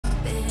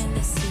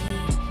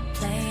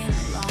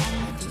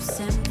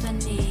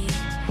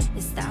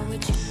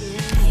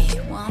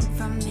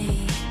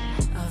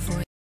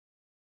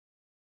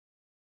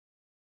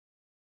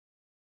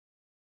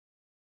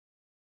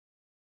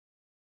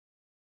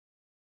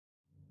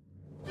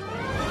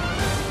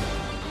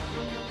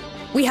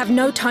We have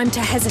no time to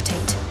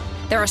hesitate.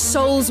 There are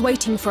souls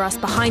waiting for us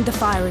behind the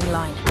firing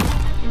line.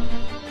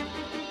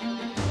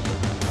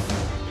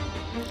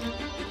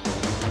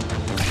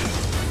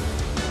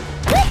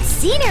 Good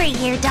scenery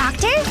here,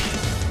 Doctor!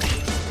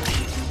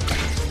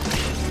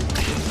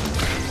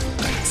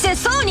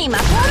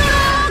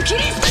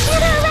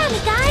 Gather around me,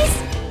 guys!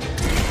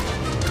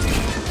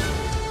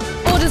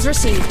 Orders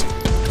received.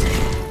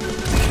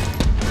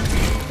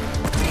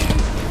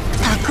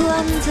 たく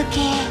あん漬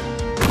け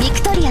ビ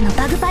クトリアの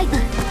バグパイプ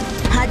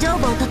波状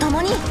棒と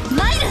共に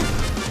参る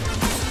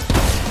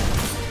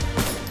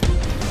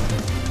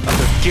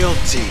The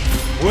guilty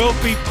will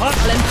be I'll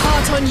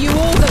impart on you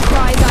all the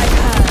cries I've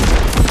heard.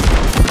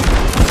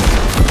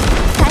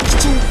 待機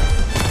中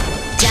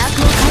邪悪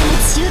を壊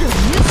滅しうるを入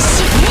手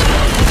し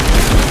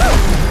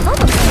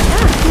Almost like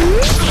that.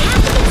 I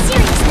have to get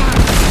serious now.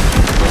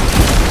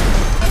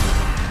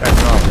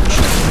 acknowledged.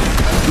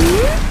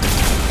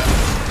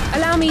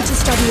 Allow me to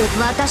study your...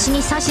 私に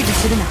指図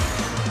するな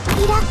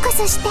リラック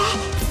スして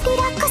リ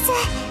ラックス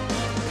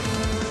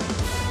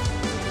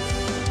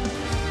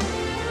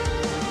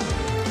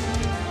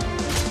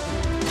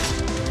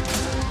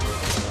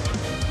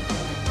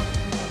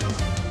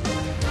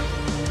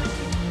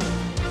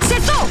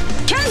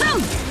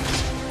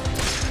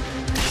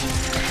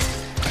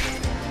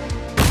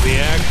The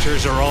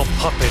actors are all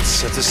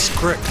puppets of the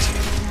script.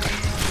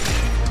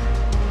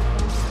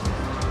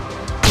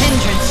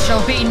 Hindrance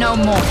shall be no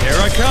more. Here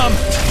I come.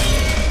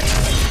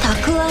 た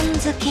くあん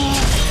漬け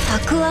た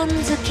くあん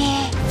漬け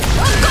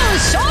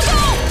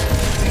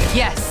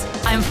Yes,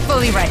 I'm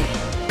fully ready.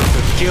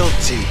 The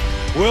guilty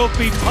will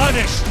be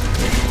punished.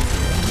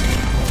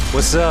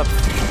 What's up?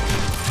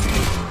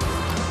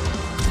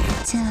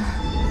 じゃあ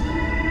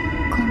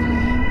この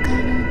宴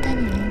会の歌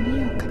に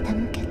耳を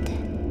傾けて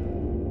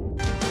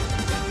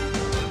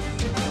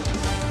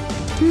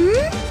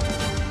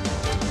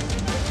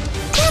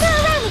Gather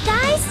around me,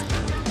 guys!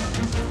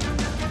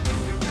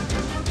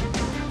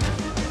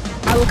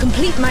 I will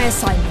complete my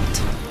assignment.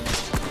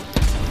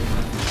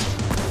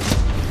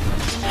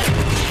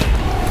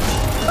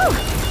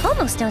 Whew,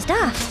 almost dozed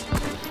off.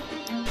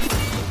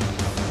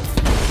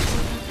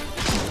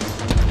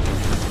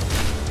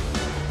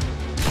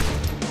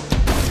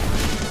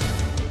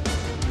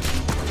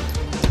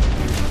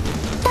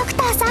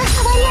 Doctor-san,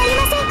 変わりあり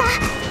ませんか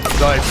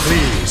Thy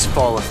pleas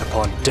falleth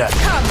upon death.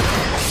 Come!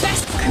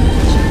 Best... 空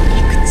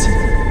気口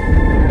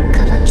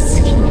乾き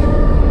すぎね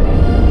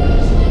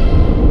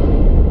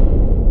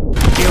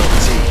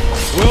Guilty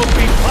will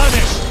be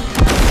punished.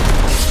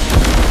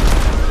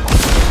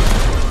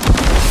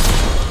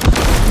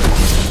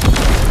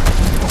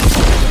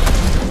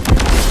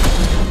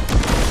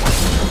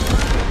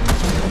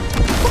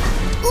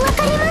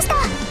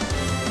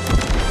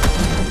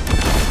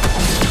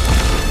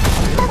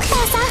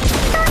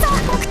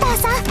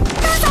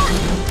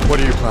 What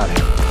are you planning?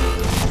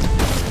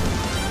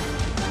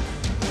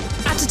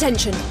 At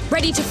attention.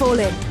 Ready to fall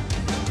in.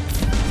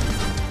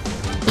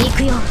 行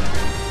くよ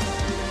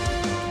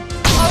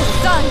Oh,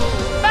 son,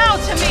 bow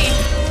to me.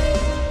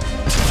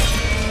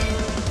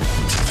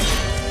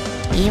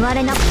 言わ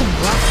れなくても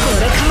わか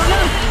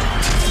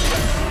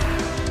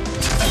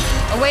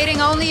る Awaiting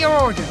only your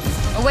orders.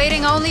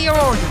 Awaiting only your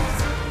orders.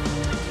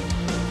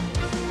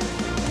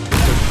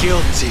 The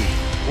guilty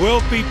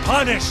will be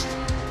punished.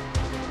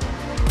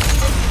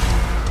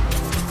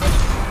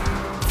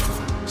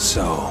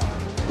 So,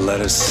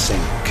 let us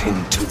sink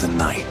into the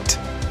night.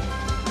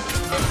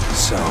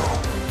 So,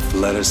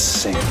 let us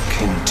sink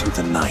into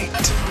the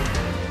night.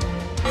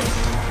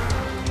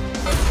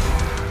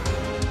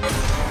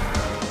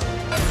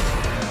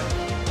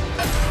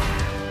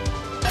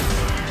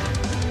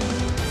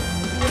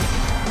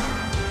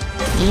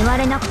言わ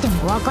れなくて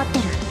もわかって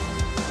る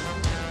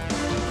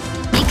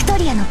ビクト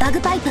リアのバ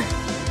グパイプ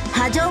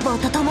波状棒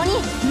と共に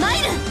参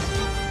る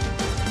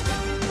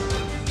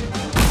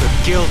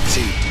The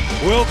guilty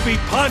will be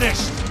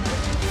punished.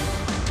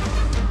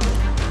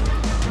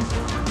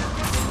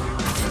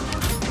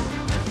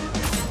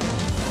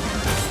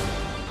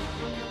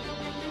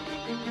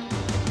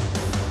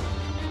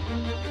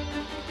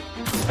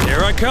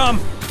 Here I come.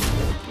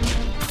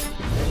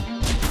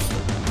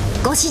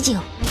 ご指示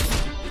を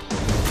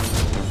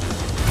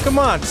Come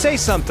on, say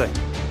something.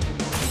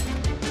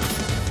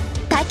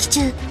 待機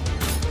中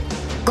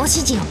ご指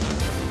示を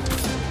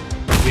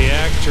The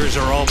actors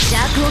are all... 邪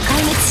悪を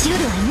壊滅しう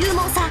るは勇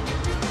猛さ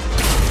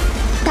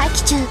待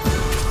機中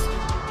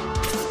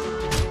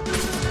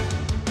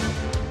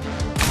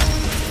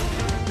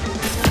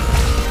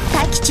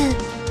待機中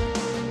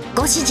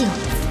ご指示を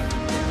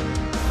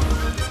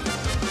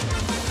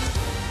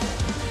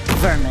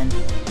Vermin.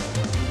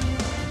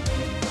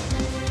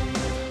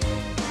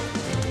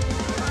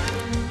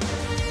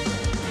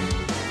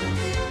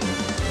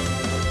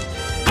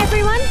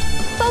 Everyone,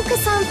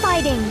 focus on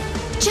fighting.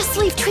 Just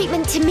leave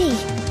treatment to me.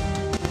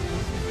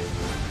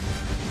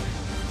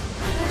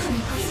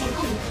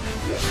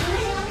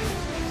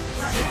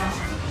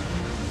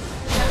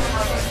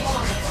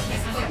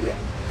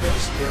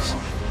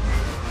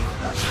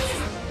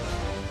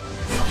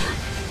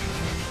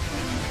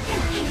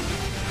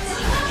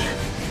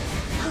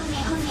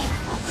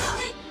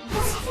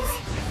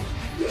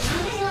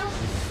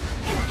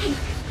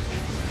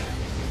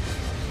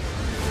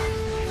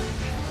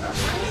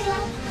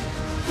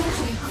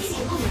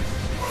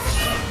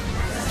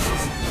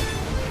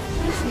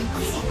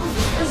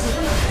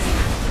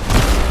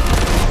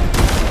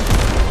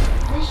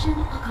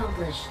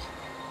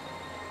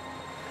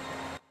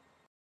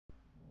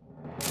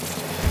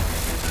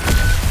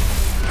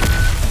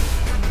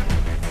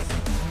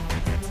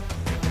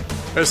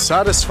 A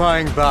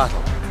satisfying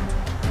battle.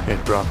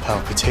 It brought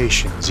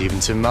palpitations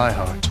even to my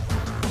heart.